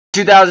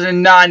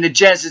2009, the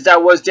genesis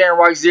that was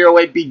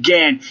DanielRokkz08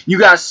 began. You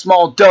got a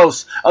small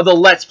dose of the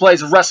Let's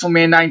Plays of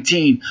WrestleMania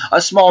 19,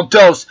 a small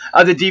dose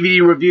of the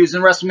DVD reviews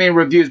and WrestleMania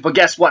reviews, but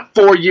guess what?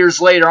 4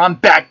 years later, I'm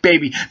back,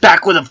 baby,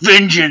 back with a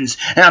vengeance,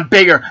 and I'm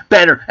bigger,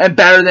 better, and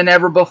better than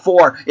ever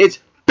before. It's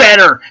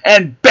better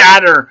and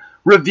badder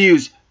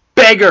reviews,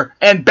 bigger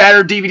and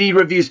better DVD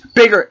reviews,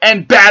 bigger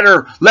and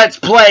better Let's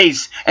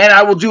Plays, and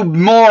I will do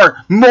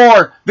more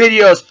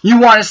videos. You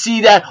want to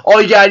see that?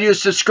 All you gotta do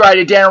is subscribe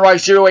to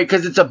DanielRokkz08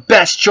 because it's the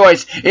best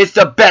choice. It's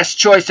the best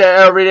choice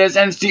that ever it is,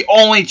 and it's the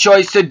only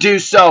choice to do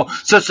so.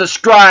 So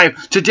subscribe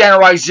to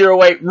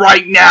DanielRokkz08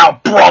 right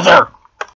now, brother!